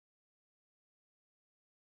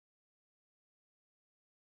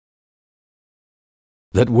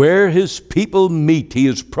that where his people meet, he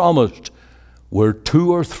has promised, where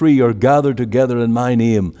 2 or 3 are gathered together in my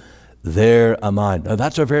name, there am I. Now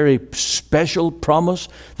that's a very special promise,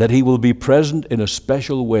 that he will be present in a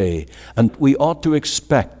special way. And we ought to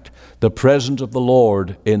expect the presence of the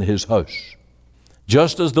Lord in his house.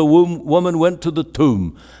 Just as the woman went to the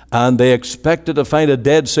tomb and they expected to find a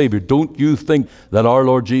dead Savior, don't you think that our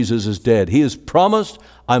Lord Jesus is dead? He has promised,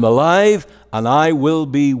 I'm alive and I will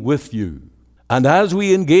be with you. And as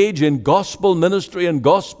we engage in gospel ministry and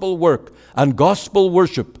gospel work and gospel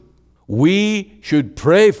worship, we should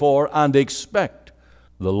pray for and expect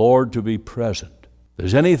the Lord to be present. If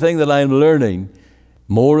there's anything that I'm learning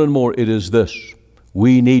more and more, it is this.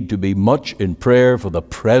 We need to be much in prayer for the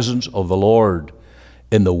presence of the Lord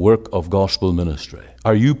in the work of gospel ministry.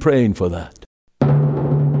 Are you praying for that?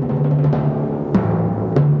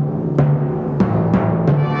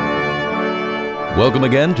 Welcome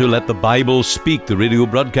again to Let the Bible Speak, the radio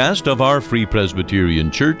broadcast of our Free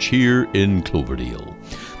Presbyterian Church here in Cloverdale.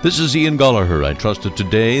 This is Ian Gollaher. I trust that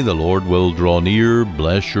today the Lord will draw near,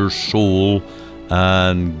 bless your soul,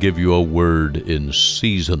 and give you a word in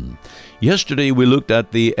season. Yesterday we looked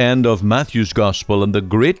at the end of Matthew's Gospel and the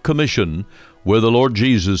Great Commission, where the Lord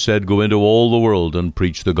Jesus said, go into all the world and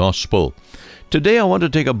preach the gospel. Today I want to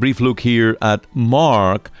take a brief look here at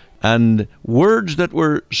Mark and words that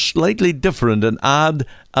were slightly different and add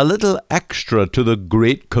a little extra to the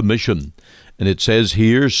Great Commission. And it says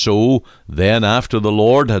here, so then after the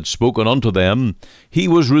Lord had spoken unto them, he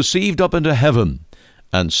was received up into heaven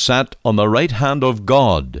and sat on the right hand of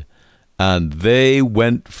God, and they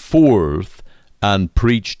went forth and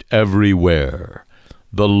preached everywhere,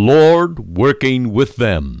 the Lord working with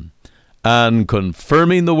them and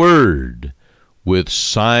confirming the word with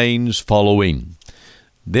signs following.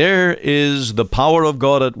 There is the power of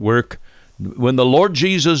God at work. When the Lord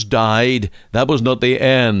Jesus died, that was not the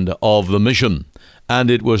end of the mission,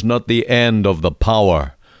 and it was not the end of the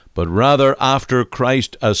power, but rather after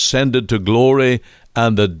Christ ascended to glory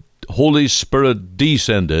and the Holy Spirit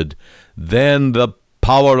descended, then the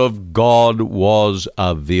power of God was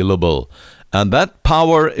available. And that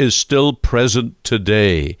power is still present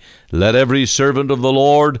today. Let every servant of the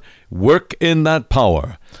Lord work in that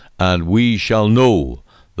power, and we shall know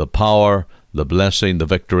the power, the blessing, the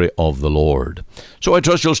victory of the Lord. So I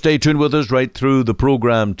trust you'll stay tuned with us right through the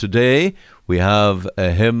program today. We have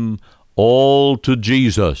a hymn, All to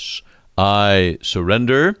Jesus, I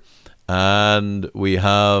Surrender. And we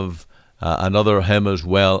have another hymn as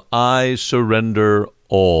well, I Surrender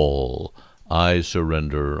All. I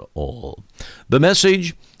surrender all. The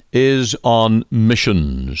message is on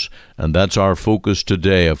missions, and that's our focus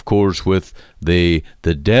today, of course, with the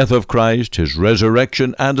death of Christ, his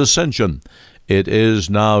resurrection and ascension. It is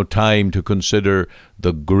now time to consider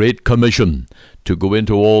the Great Commission, to go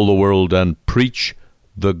into all the world and preach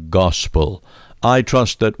the gospel. I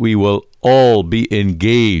trust that we will all be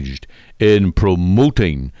engaged in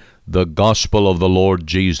promoting the gospel of the Lord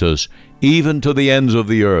Jesus, even to the ends of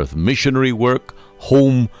the earth. Missionary work,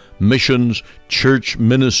 home missions, church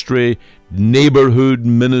ministry, neighborhood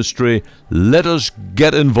ministry. Let us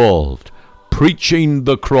get involved, preaching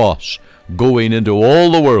the cross, going into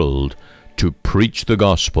all the world to preach the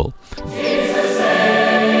gospel.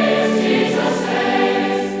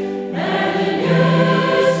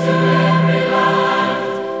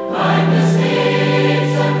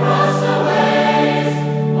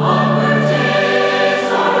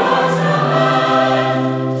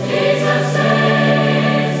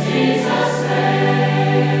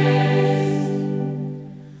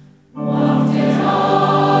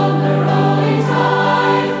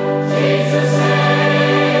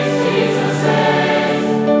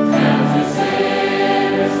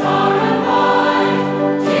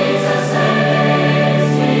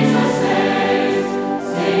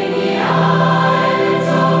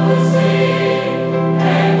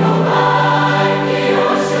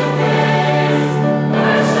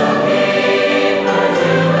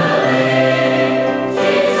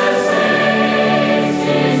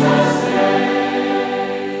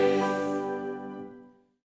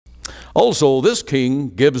 Also, this king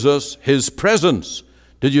gives us his presence.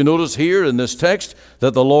 Did you notice here in this text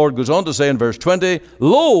that the Lord goes on to say in verse 20,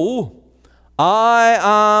 Lo, I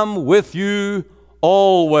am with you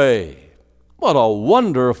always. What a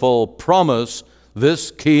wonderful promise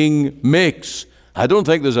this king makes. I don't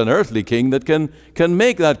think there's an earthly king that can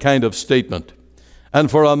make that kind of statement. And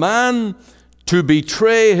for a man to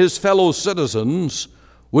betray his fellow citizens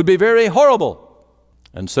would be very horrible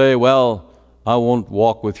and say, well, I won't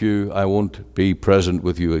walk with you, I won't be present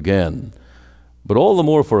with you again. But all the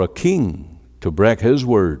more for a king to break his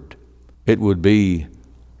word, it would be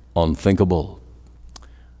unthinkable.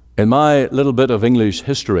 In my little bit of English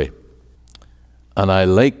history, and I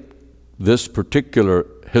like this particular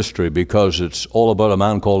history because it's all about a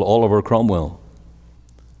man called Oliver Cromwell.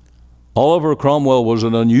 Oliver Cromwell was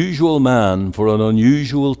an unusual man for an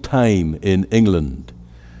unusual time in England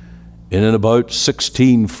in about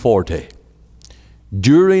 1640.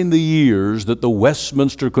 During the years that the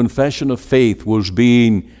Westminster Confession of Faith was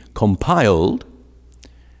being compiled,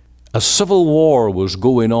 a civil war was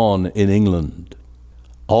going on in England.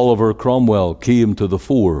 Oliver Cromwell came to the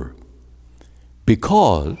fore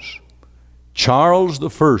because Charles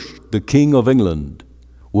I, the King of England,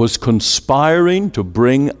 was conspiring to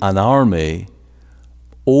bring an army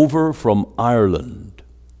over from Ireland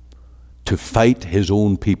to fight his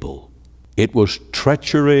own people. It was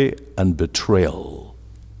treachery and betrayal.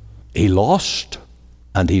 He lost,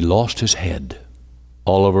 and he lost his head.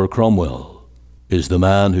 Oliver Cromwell is the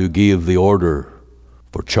man who gave the order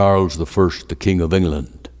for Charles I, the King of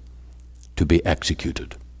England, to be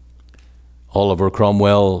executed. Oliver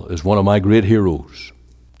Cromwell is one of my great heroes.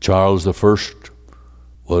 Charles I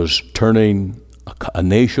was turning a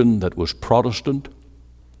nation that was Protestant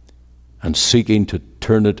and seeking to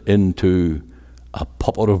turn it into a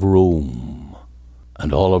puppet of Rome.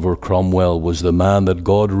 And Oliver Cromwell was the man that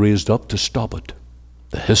God raised up to stop it.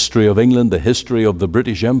 The history of England, the history of the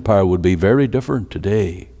British Empire would be very different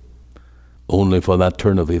today, only for that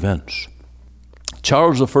turn of events.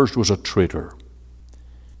 Charles I was a traitor.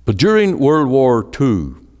 But during World War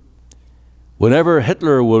II, whenever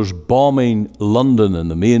Hitler was bombing London and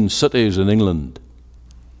the main cities in England,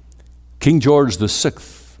 King George VI,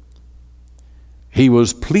 he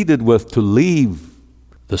was pleaded with to leave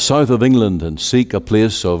the south of England and seek a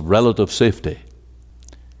place of relative safety.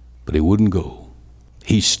 But he wouldn't go.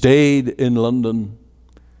 He stayed in London.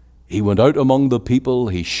 He went out among the people.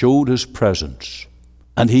 He showed his presence.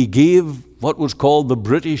 And he gave what was called the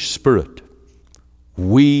British spirit.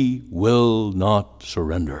 We will not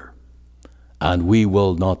surrender, and we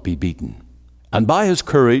will not be beaten. And by his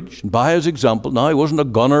courage, and by his example, now he wasn't a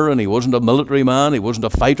gunner and he wasn't a military man, he wasn't a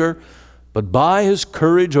fighter, but by his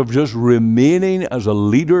courage of just remaining as a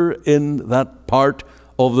leader in that part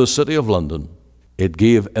of the city of London, it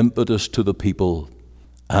gave impetus to the people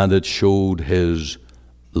and it showed his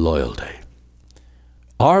loyalty.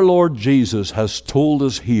 Our Lord Jesus has told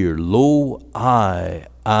us here, "Lo, I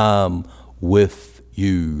am with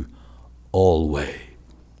you always."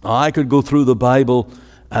 I could go through the Bible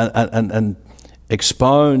and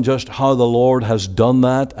expound just how the Lord has done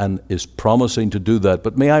that and is promising to do that.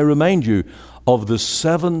 But may I remind you of the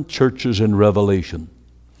 7 churches in Revelation.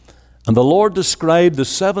 And the Lord described the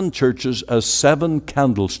 7 churches as 7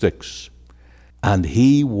 candlesticks. And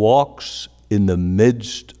he walks in the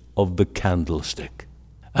midst of the candlestick.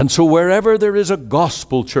 And so wherever there is a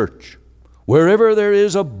gospel church, wherever there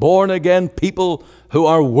is a born-again people who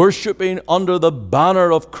are worshiping under the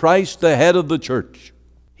banner of Christ, the head of the church,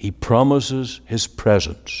 he promises his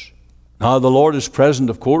presence. Now, the Lord is present,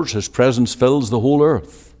 of course. His presence fills the whole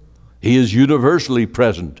earth. He is universally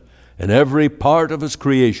present in every part of his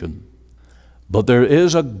creation. But there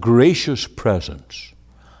is a gracious presence,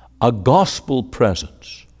 a gospel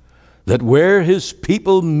presence, that where his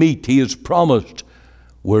people meet, he has promised,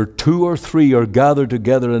 where 2 or 3 are gathered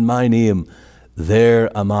together in my name,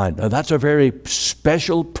 there am I. Now that's a very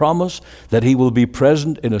special promise, that he will be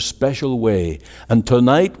present in a special way. And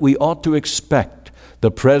tonight we ought to expect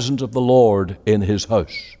the presence of the Lord in his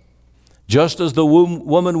house. Just as the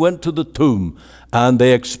woman went to the tomb and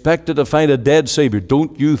they expected to find a dead Savior,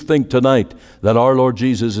 don't you think tonight that our Lord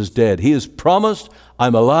Jesus is dead. He has promised,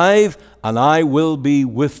 I'm alive and I will be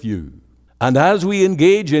with you. And as we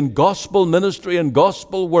engage in gospel ministry and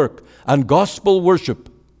gospel work and gospel worship,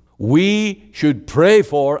 we should pray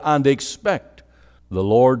for and expect the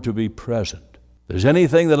Lord to be present. If there's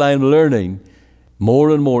anything that I'm learning more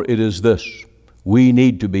and more, it is this. We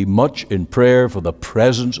need to be much in prayer for the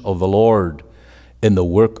presence of the Lord in the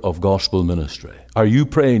work of gospel ministry. Are you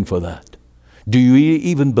praying for that? Do you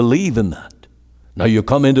even believe in that? Now you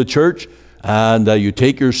come into church and you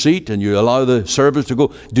take your seat and you allow the service to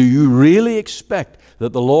go. Do you really expect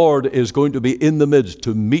that the Lord is going to be in the midst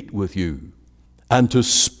to meet with you and to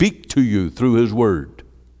speak to you through his word?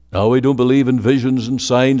 Now, we don't believe in visions and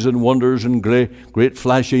signs and wonders and great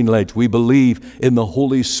flashing lights. We believe in the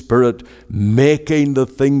Holy Spirit making the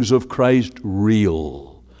things of Christ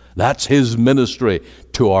real. That's his ministry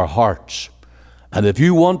to our hearts. And if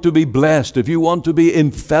you want to be blessed, if you want to be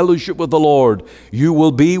in fellowship with the Lord, you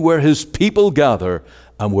will be where his people gather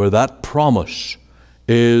and where that promise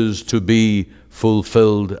is to be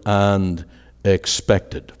fulfilled and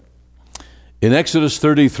expected. In Exodus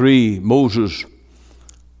 33, Moses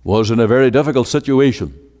was in a very difficult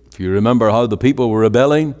situation. If you remember how the people were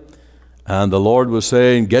rebelling, and the Lord was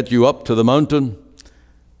saying, get you up to the mountain.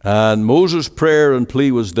 And Moses' prayer and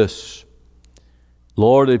plea was this: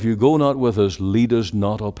 Lord, if you go not with us, lead us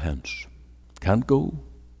not up hence. Can't go.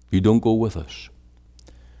 You don't go with us.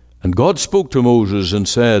 And God spoke to Moses and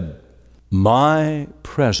said, my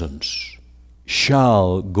presence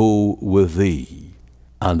shall go with thee,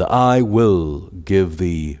 and I will give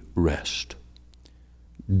thee rest.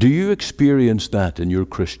 Do you experience that in your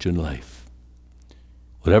Christian life?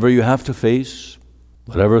 Whatever you have to face,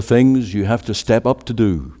 whatever things you have to step up to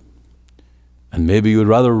do, and maybe you'd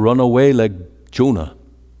rather run away like Jonah,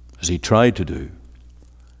 as he tried to do,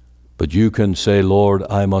 but you can say, Lord,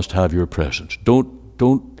 I must have your presence.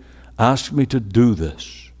 Don't ask me to do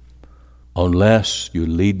this unless you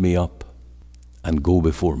lead me up and go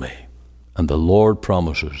before me. And the Lord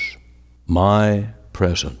promises, my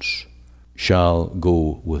presence shall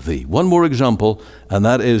go with thee. One more example, and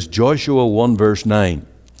that is Joshua 1 verse 9.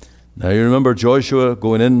 Now you remember Joshua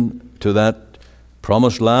going into that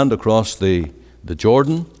promised land across the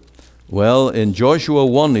Jordan. Well, in Joshua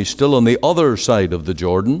 1, he's still on the other side of the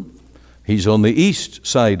Jordan. He's on the east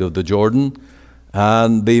side of the Jordan.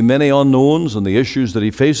 And the many unknowns and the issues that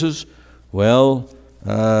he faces, well,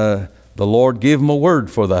 the Lord gave him a word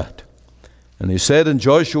for that. And he said in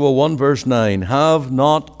Joshua 1 verse 9, have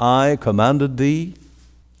not I commanded thee?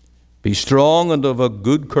 Be strong and of a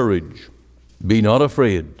good courage. Be not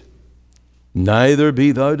afraid, neither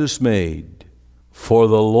be thou dismayed. For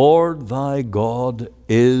the Lord thy God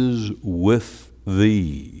is with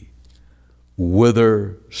thee,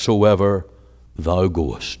 whithersoever thou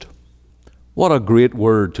goest. What a great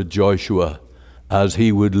word to Joshua as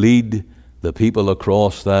he would lead the people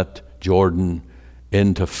across that Jordan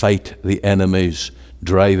in to fight the enemies,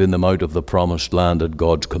 driving them out of the promised land at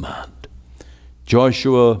God's command.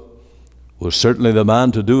 Joshua was certainly the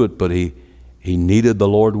man to do it, but he needed the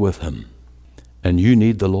Lord with him. And you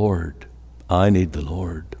need the Lord. I need the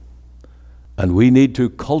Lord. And we need to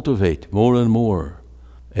cultivate more and more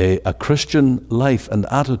a Christian life and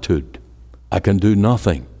attitude. I can do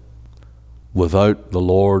nothing without the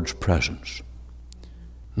Lord's presence.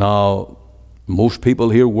 Now, most people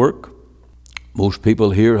here work. Most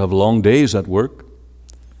people here have long days at work.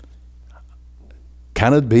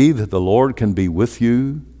 Can it be that the Lord can be with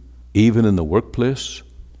you even in the workplace?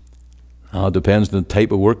 Now, it depends on the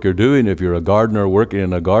type of work you're doing. If you're a gardener working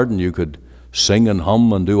in a garden, you could sing and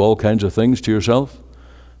hum and do all kinds of things to yourself.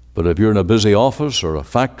 But if you're in a busy office or a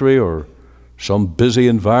factory or some busy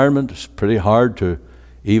environment, it's pretty hard to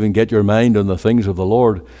even get your mind on the things of the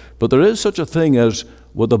Lord. But there is such a thing as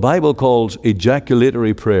what the Bible calls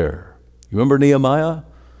ejaculatory prayer. You remember Nehemiah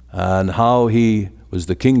and how he was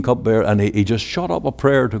the king cupbearer, and he just shot up a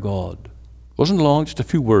prayer to God. It wasn't long, just a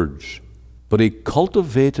few words. But he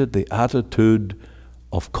cultivated the attitude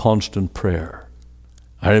of constant prayer.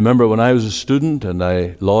 I remember when I was a student and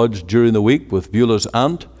I lodged during the week with Beulah's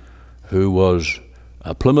aunt, who was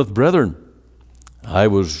a Plymouth Brethren. I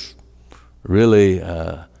was really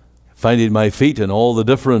finding my feet in all the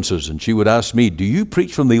differences, and she would ask me, do you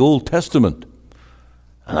preach from the Old Testament?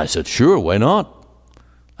 And I said, sure, why not?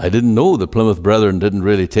 I didn't know the Plymouth Brethren didn't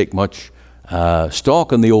really take much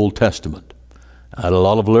stock in the Old Testament. I had a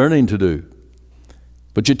lot of learning to do.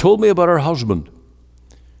 But she told me about her husband,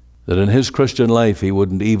 that in his Christian life he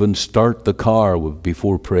wouldn't even start the car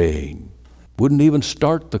before praying. Wouldn't even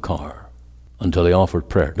start the car until he offered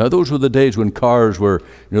prayer. Now those were the days when cars were,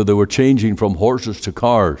 they were changing from horses to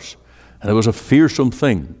cars. And it was a fearsome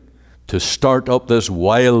thing to start up this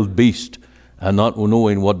wild beast and not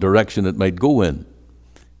knowing what direction it might go in.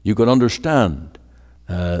 You could understand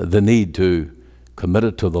the need to commit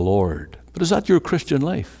it to the Lord. But is that your Christian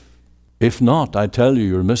life? If not, I tell you,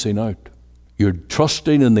 you're missing out. You're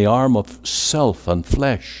trusting in the arm of self and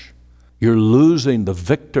flesh. You're losing the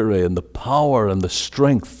victory and the power and the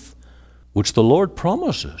strength which the Lord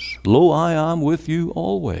promises. Lo, I am with you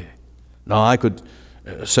always. Now, I could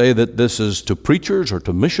say that this is to preachers or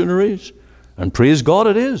to missionaries, and praise God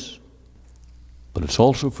it is. But it's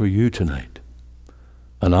also for you tonight.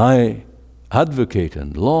 And I advocate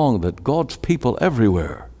and long that God's people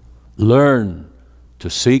everywhere learn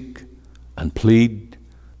to seek and plead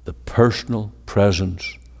the personal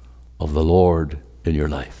presence of the Lord in your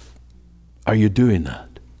life. Are you doing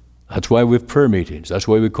that? That's why we have prayer meetings. That's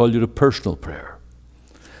why we call you to personal prayer.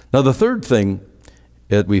 Now, the third thing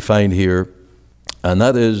that we find here, and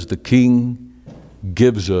that is the King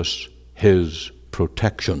gives us his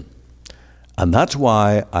protection. And that's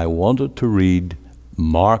why I wanted to read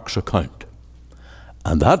Mark's account.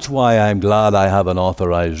 And that's why I'm glad I have an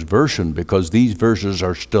authorized version, because these verses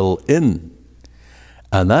are still in.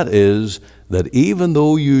 And that is that even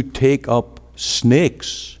though you take up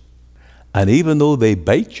snakes, and even though they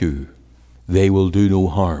bite you, they will do no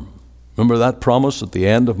harm. Remember that promise at the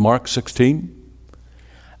end of Mark 16?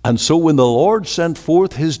 And so when the Lord sent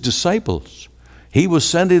forth his disciples, he was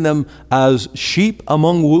sending them as sheep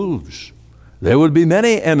among wolves. There would be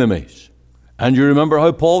many enemies. And you remember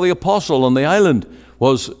how Paul the apostle on the island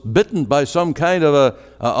was bitten by some kind of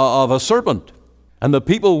a serpent. And the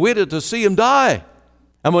people waited to see him die.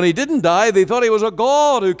 And when he didn't die, they thought he was a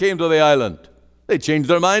god who came to the island. They changed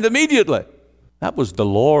their mind immediately. That was the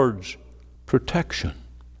Lord's protection.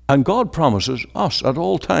 And God promises us at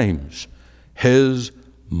all times his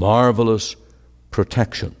marvelous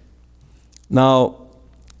protection. Now,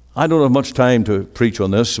 I don't have much time to preach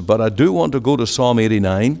on this, but I do want to go to Psalm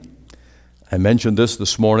 89. I mentioned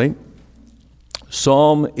this morning.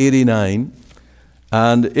 Psalm 89,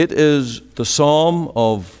 and it is the psalm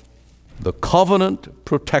of the covenant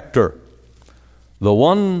protector, the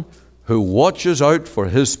one who watches out for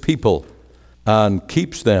his people and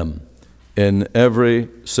keeps them in every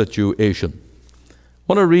situation. I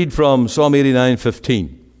want to read from Psalm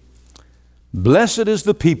 89:15. Blessed is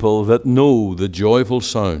the people that know the joyful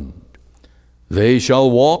sound. They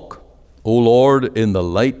shall walk, O Lord, in the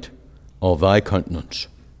light of thy countenance.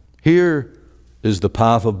 Here is the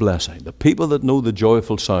path of blessing. The people that know the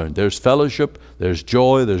joyful sound. There's fellowship, there's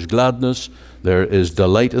joy, there's gladness, there is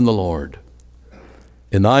delight in the Lord.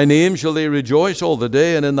 In thy name shall they rejoice all the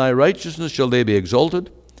day, and in thy righteousness shall they be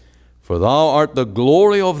exalted. For thou art the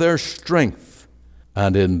glory of their strength,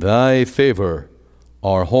 and in thy favor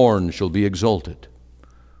our horn shall be exalted.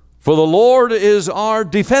 For the Lord is our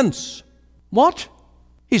defense. What?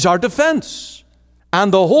 He's our defense.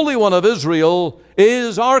 And the Holy One of Israel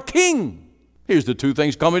is our King. Here's the two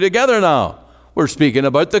things coming together now. We're speaking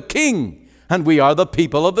about the King, and we are the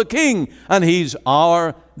people of the King, and he's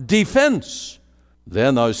our defense.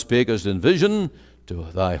 Then thou spakest in vision to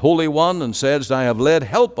thy Holy One, and saidst, I have laid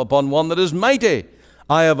help upon one that is mighty.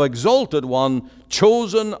 I have exalted one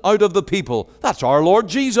chosen out of the people. That's our Lord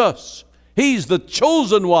Jesus. He's the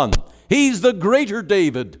chosen one. He's the greater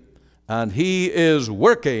David, and he is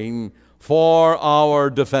working for our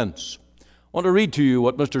defense. I want to read to you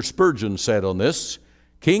what Mr. Spurgeon said on this.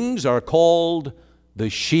 Kings are called the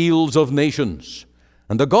shields of nations,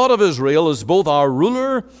 and the God of Israel is both our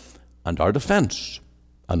ruler and our defense.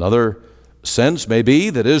 Another sense may be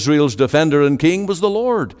that Israel's defender and king was the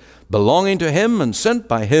Lord, belonging to him and sent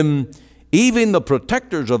by him, even the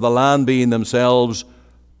protectors of the land being themselves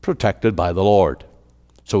protected by the Lord.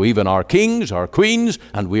 So even our kings, our queens,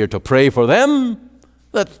 and we are to pray for them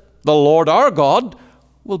that the Lord our God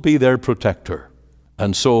will be their protector.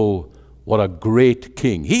 And so, what a great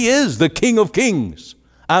king. He is the King of kings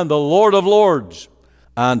and the Lord of lords,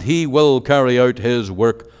 and he will carry out his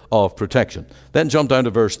work of protection. Then jump down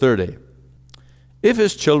to verse 30. If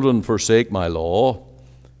his children forsake my law,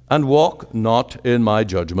 and walk not in my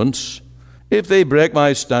judgments, if they break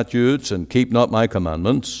my statutes and keep not my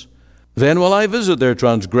commandments, then will I visit their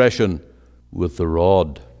transgression with the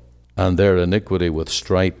rod, and their iniquity with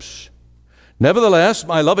stripes. Nevertheless,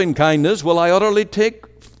 my loving kindness will I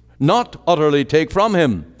not utterly take from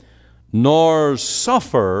him, nor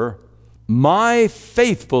suffer my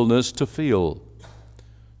faithfulness to fail.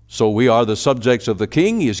 So we are the subjects of the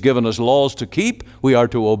King. He has given us laws to keep. We are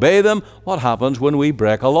to obey them. What happens when we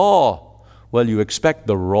break a law? Well, you expect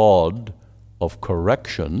the rod of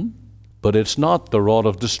correction, but it's not the rod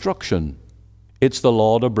of destruction. It's the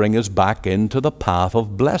law to bring us back into the path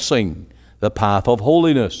of blessing, the path of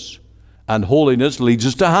holiness. And holiness leads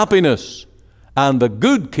us to happiness. And the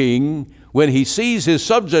good king, when he sees his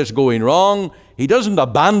subjects going wrong, he doesn't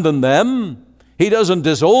abandon them. He doesn't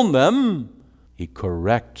disown them. He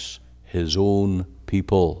corrects his own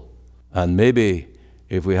people. And maybe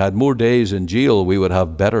if we had more days in jail, we would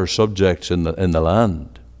have better subjects in the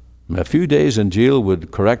land. A few days in jail would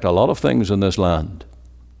correct a lot of things in this land.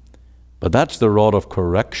 But that's the rod of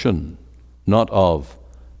correction, not of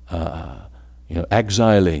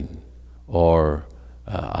exiling or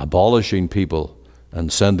abolishing people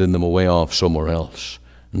and sending them away off somewhere else.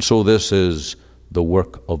 And so this is the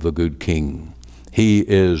work of the good king. He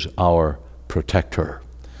is our protector.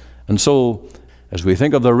 And so as we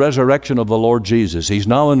think of the resurrection of the Lord Jesus, he's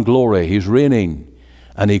now in glory, he's reigning,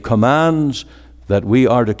 and he commands that we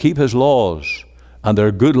are to keep his laws, and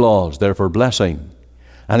they're good laws, they're for blessing.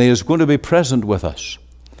 And he is going to be present with us.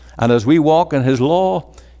 And as we walk in his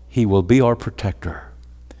law, he will be our protector.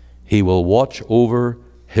 He will watch over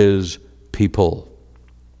his people.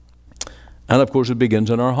 And of course it begins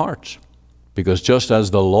in our hearts. Because just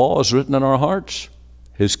as the law is written in our hearts,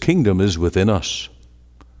 His kingdom is within us.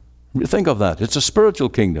 Think of that. It's a spiritual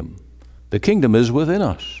kingdom. The kingdom is within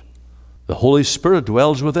us. The Holy Spirit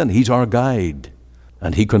dwells within. He's our guide.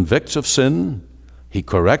 And He convicts of sin. He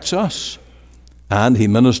corrects us. And He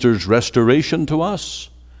ministers restoration to us.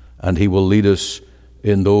 And He will lead us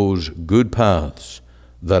in those good paths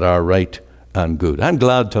that are right and good. I'm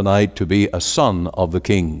glad tonight to be a son of the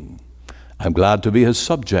King. I'm glad to be His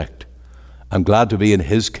subject. I'm glad to be in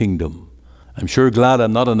His kingdom. I'm sure glad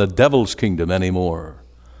I'm not in the devil's kingdom anymore.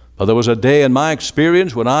 But there was a day in my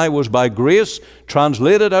experience when I was by grace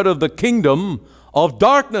translated out of the kingdom of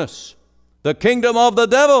darkness, the kingdom of the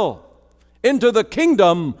devil, into the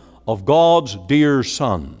kingdom of God's dear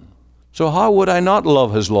Son. So how would I not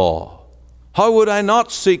love His law? How would I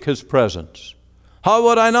not seek His presence? How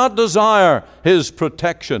would I not desire His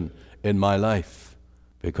protection in my life?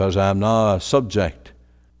 Because I am now a subject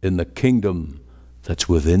in the kingdom that's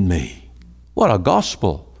within me. What a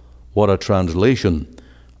gospel! What a translation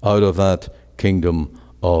out of that kingdom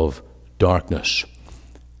of darkness.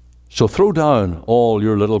 So throw down all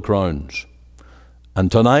your little crowns,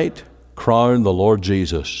 and tonight crown the Lord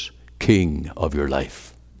Jesus King of your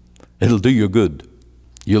life. It'll do you good.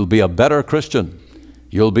 You'll be a better Christian.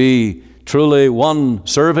 You'll be truly one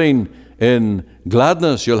serving in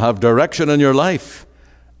gladness. You'll have direction in your life,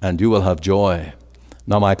 and you will have joy.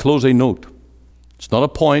 Now, my closing note. It's not a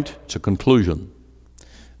point, it's a conclusion.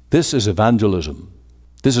 This is evangelism.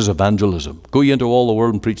 This is evangelism. Go ye into all the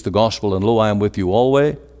world and preach the gospel, and lo, I am with you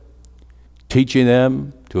always, teaching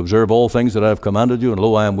them to observe all things that I have commanded you, and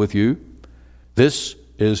lo, I am with you. This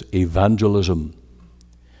is evangelism.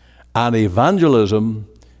 And evangelism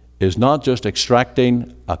is not just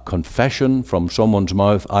extracting a confession from someone's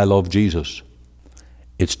mouth, I love Jesus.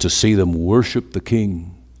 It's to see them worship the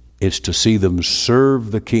King. It's to see them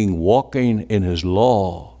serve the King, walking in His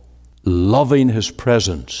law, loving His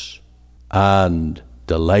presence, and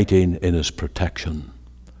delighting in His protection.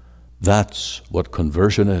 That's what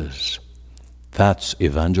conversion is. That's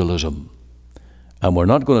evangelism. And we're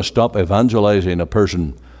not going to stop evangelizing a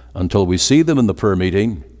person until we see them in the prayer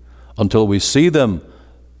meeting, until we see them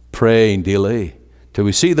praying daily, till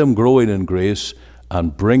we see them growing in grace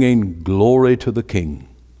and bringing glory to the King.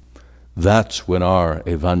 That's when our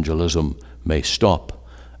evangelism may stop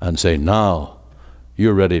and say, now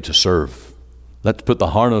you're ready to serve. Let's put the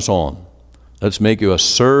harness on. Let's make you a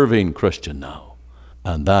serving Christian now.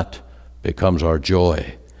 And that becomes our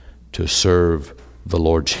joy, to serve the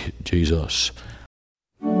Lord Jesus.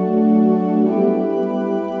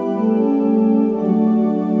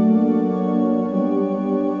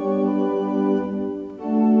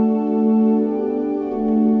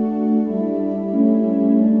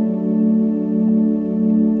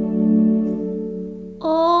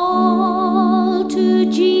 All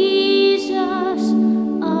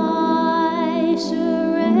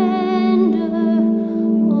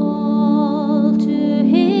to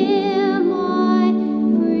Him I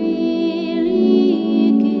freely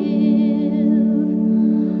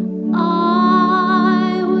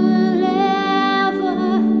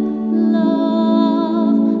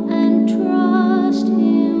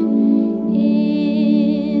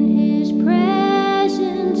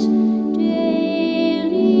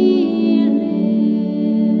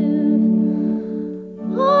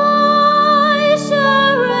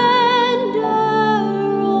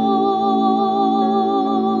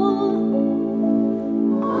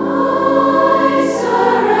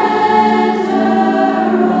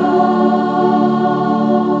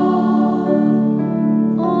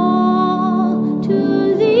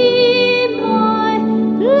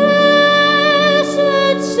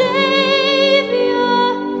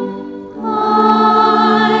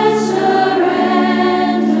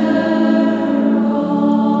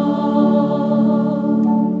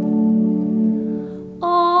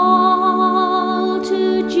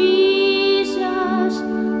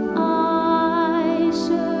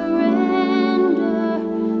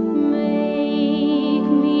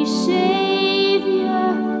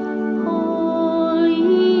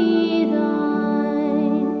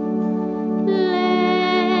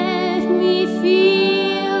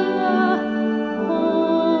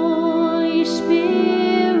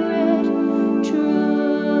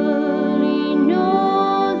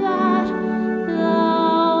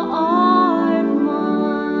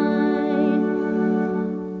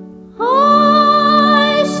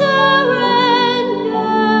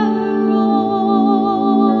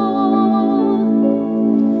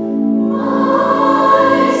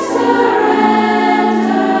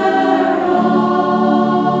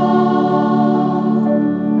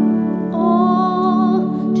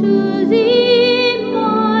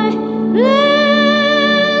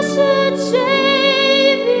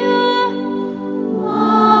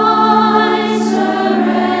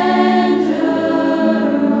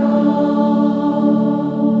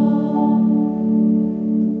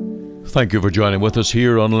Thank you for joining with us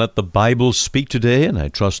here on Let the Bible Speak today, and I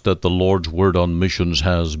trust that the Lord's Word on Missions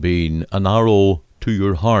has been an arrow to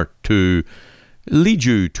your heart to lead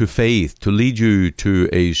you to faith, to lead you to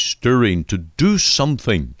a stirring, to do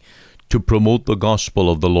something to promote the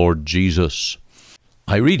gospel of the Lord Jesus.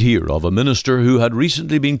 I read here of a minister who had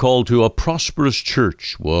recently been called to a prosperous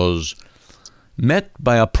church, was met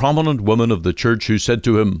by a prominent woman of the church who said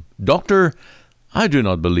to him, "Doctor, I do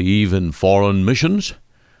not believe in foreign missions."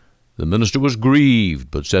 The minister was grieved,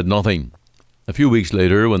 but said nothing. A few weeks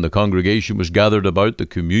later, when the congregation was gathered about the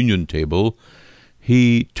communion table,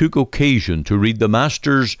 he took occasion to read the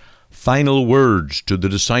Master's final words to the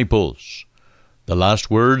disciples. "The last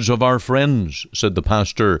words of our friends," said the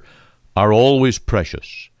pastor, "are always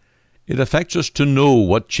precious. It affects us to know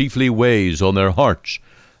what chiefly weighs on their hearts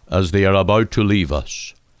as they are about to leave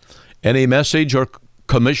us. Any message or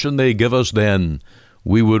commission they give us then,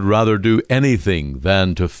 we would rather do anything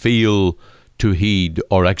than to feel, to heed,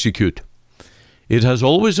 or execute. It has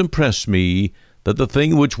always impressed me that the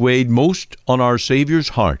thing which weighed most on our Saviour's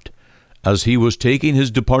heart as he was taking his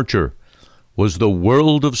departure was the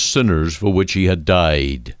world of sinners for which he had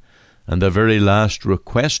died, and the very last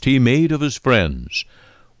request he made of his friends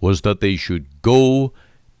was that they should go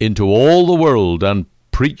into all the world and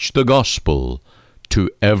preach the gospel to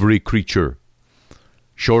every creature."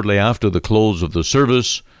 Shortly after the close of the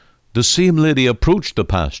service, the same lady approached the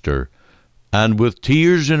pastor, and with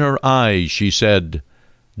tears in her eyes she said,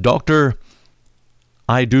 "Doctor,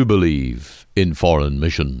 I do believe in foreign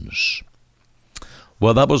missions."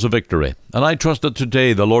 Well, that was a victory, and I trust that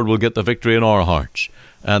today the Lord will get the victory in our hearts,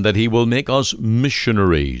 and that he will make us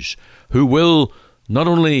missionaries who will not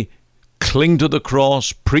only cling to the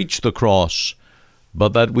cross, preach the cross,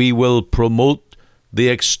 but that we will promote the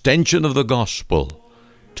extension of the gospel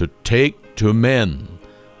to take to men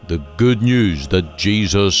the good news that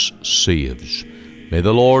Jesus saves. May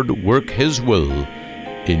the Lord work his will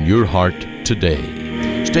in your heart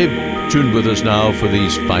today. Stay tuned with us now for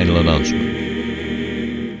these final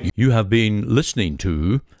announcements. You have been listening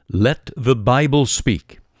to Let the Bible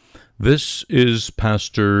Speak. This is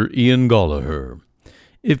Pastor Ian Gollaher.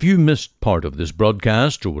 If you missed part of this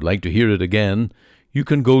broadcast or would like to hear it again, you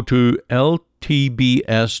can go to ltbs.ca.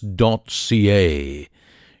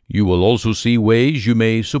 You will also see ways you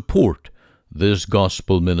may support this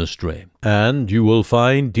gospel ministry. And you will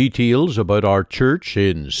find details about our church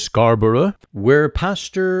in Scarborough, where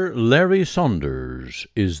Pastor Larry Saunders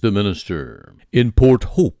is the minister. In Port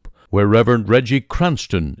Hope, where Reverend Reggie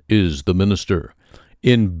Cranston is the minister.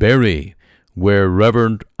 In Berry, where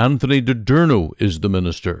Reverend Anthony DiDurno is the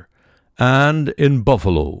minister. And in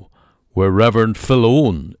Buffalo, where Reverend Phil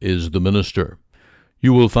Owen is the minister.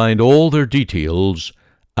 You will find all their details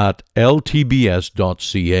at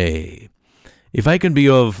ltbs.ca. If I can be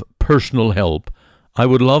of personal help, I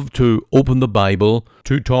would love to open the Bible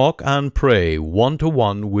to talk and pray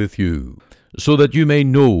one-to-one with you, so that you may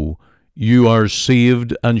know you are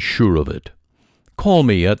saved and sure of it. Call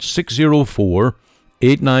me at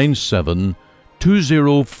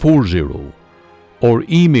 604-897-2040 or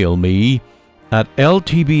email me at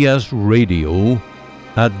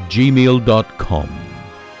ltbsradio@gmail.com.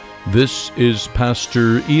 This is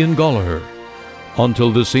Pastor Ian Gollaher.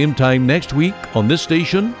 Until the same time next week on this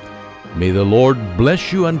station, may the Lord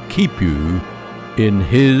bless you and keep you in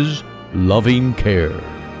his loving care.